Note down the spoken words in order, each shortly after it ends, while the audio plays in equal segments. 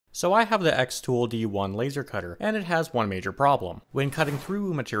So I have the xTool D1 laser cutter, and it has one major problem. When cutting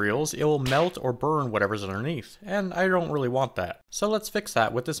through materials, it will melt or burn whatever's underneath, and I don't really want that. So let's fix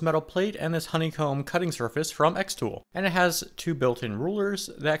that with this metal plate and this honeycomb cutting surface from xTool. And it has two built-in rulers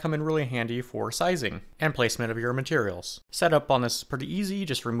that come in really handy for sizing and placement of your materials. Setup on this is pretty easy,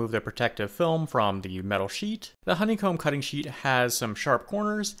 just remove the protective film from the metal sheet. The honeycomb cutting sheet has some sharp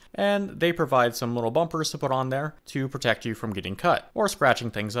corners, and they provide some little bumpers to put on there to protect you from getting cut or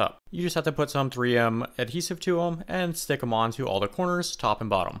scratching things up. You just have to put some 3M adhesive to them and stick them onto all the corners, top and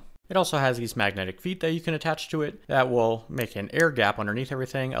bottom. It also has these magnetic feet that you can attach to it that will make an air gap underneath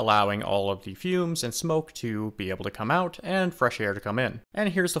everything, allowing all of the fumes and smoke to be able to come out and fresh air to come in. And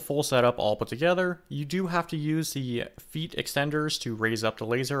here's the full setup all put together. You do have to use the feet extenders to raise up the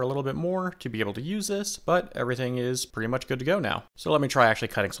laser a little bit more to be able to use this, but everything is pretty much good to go now. So let me try actually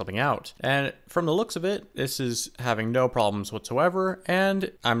cutting something out. And from the looks of it, this is having no problems whatsoever,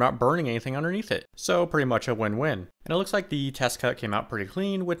 and I'm not burning anything underneath it. So pretty much a win-win. And it looks like the test cut came out pretty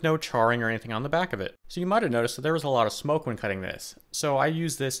clean with no charring or anything on the back of it. So you might have noticed that there was a lot of smoke when cutting this. So I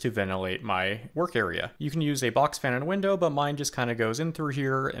use this to ventilate my work area. You can use a box fan in a window, but mine just kind of goes in through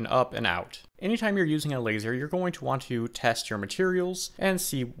here and up and out. Anytime you're using a laser, you're going to want to test your materials and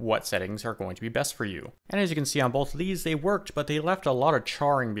see what settings are going to be best for you. And as you can see on both of these, they worked, but they left a lot of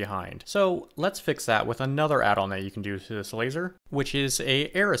charring behind. So let's fix that with another add-on that you can do to this laser, which is a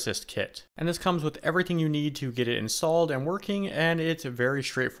air assist kit. And this comes with everything you need to get it installed and working, and it's very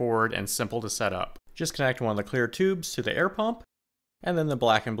straightforward and simple to set up. Just connect one of the clear tubes to the air pump, and then the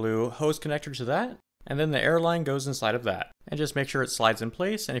black and blue hose connector to that, and then the air line goes inside of that. And just make sure it slides in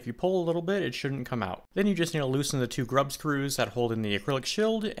place, and if you pull a little bit, it shouldn't come out. Then you just need to loosen the two grub screws that hold in the acrylic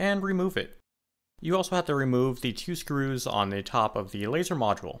shield and remove it. You also have to remove the two screws on the top of the laser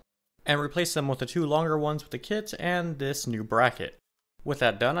module, and replace them with the two longer ones with the kit and this new bracket. With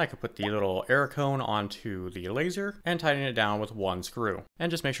that done, I could put the little air cone onto the laser and tighten it down with one screw. And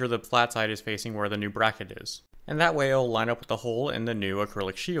just make sure the flat side is facing where the new bracket is. And that way it'll line up with the hole in the new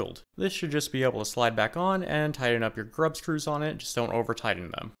acrylic shield. This should just be able to slide back on and tighten up your grub screws on it, just don't over tighten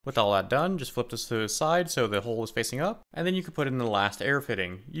them. With all that done, just flip this to the side so the hole is facing up, and then you can put in the last air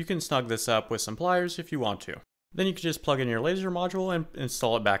fitting. You can snug this up with some pliers if you want to. Then you can just plug in your laser module and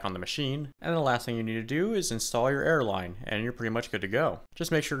install it back on the machine. And the last thing you need to do is install your air line, and you're pretty much good to go.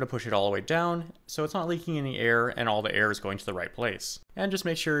 Just make sure to push it all the way down so it's not leaking any air and all the air is going to the right place. And just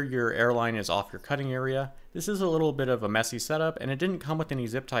make sure your air line is off your cutting area. This is a little bit of a messy setup, and it didn't come with any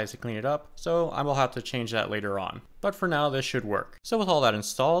zip ties to clean it up, so I will have to change that later on. But for now, this should work. So with all that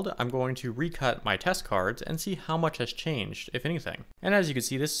installed, I'm going to recut my test cards and see how much has changed, if anything. And as you can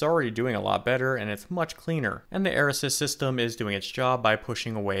see, this is already doing a lot better, and it's much cleaner. And the air assist system is doing its job by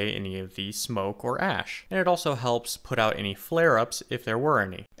pushing away any of the smoke or ash. And it also helps put out any flare-ups if there were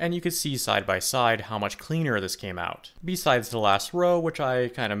any. And you can see side by side how much cleaner this came out. Besides the last row, which I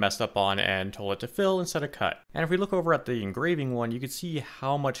kind of messed up on and told it to fill instead of cut. And if we look over at the engraving one, you can see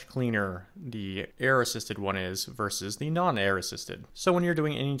how much cleaner the air-assisted one is versus the non-air assisted. So when you're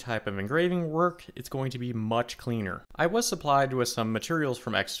doing any type of engraving work, it's going to be much cleaner. I was supplied with some materials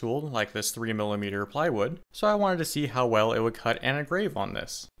from xTool, like this 3mm plywood, so I wanted to see how well it would cut and engrave on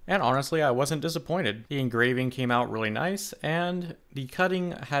this. And honestly, I wasn't disappointed. The engraving came out really nice, and the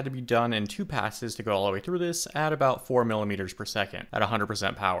cutting had to be done in 2 passes to go all the way through this at about 4mm per second at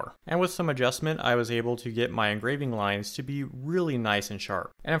 100% power. And with some adjustment, I was able to get my engraving lines to be really nice and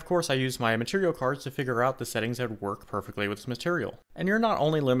sharp. And of course, I used my material cards to figure out the settings that would work perfectly with this material. And you're not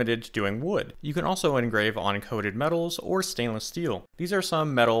only limited to doing wood. You can also engrave on coated metals or stainless steel. These are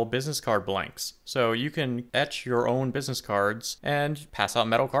some metal business card blanks. So you can etch your own business cards and pass out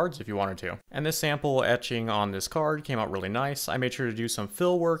metal cards if you wanted to. And this sample etching on this card came out really nice. I made sure to do some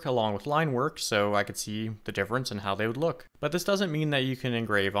fill work along with line work so I could see the difference and how they would look. But this doesn't mean that you can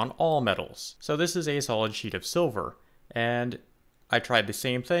engrave on all metals. So this is a solid sheet of silver, and I tried the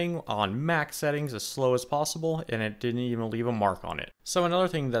same thing on max settings as slow as possible, and it didn't even leave a mark on it. So another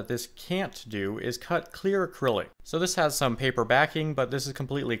thing that this can't do is cut clear acrylic. So this has some paper backing, but this is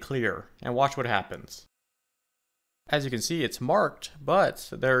completely clear, and watch what happens. As you can see, it's marked, but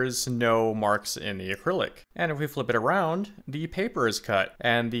there's no marks in the acrylic. And if we flip it around, the paper is cut,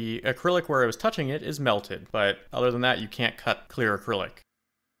 and the acrylic where it was touching it is melted. But other than that, you can't cut clear acrylic.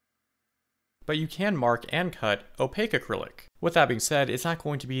 But you can mark and cut opaque acrylic. With that being said, it's not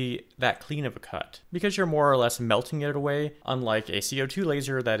going to be that clean of a cut, because you're more or less melting it away, unlike a CO2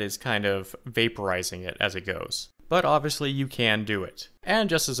 laser that is kind of vaporizing it as it goes. but obviously you can do it. And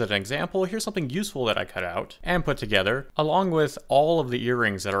just as an example, here's something useful that I cut out and put together, along with all of the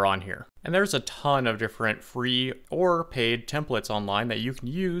earrings that are on here. And there's a ton of different free or paid templates online that you can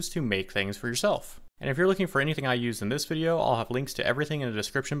use to make things for yourself. And if you're looking for anything I used in this video, I'll have links to everything in the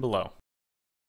description below.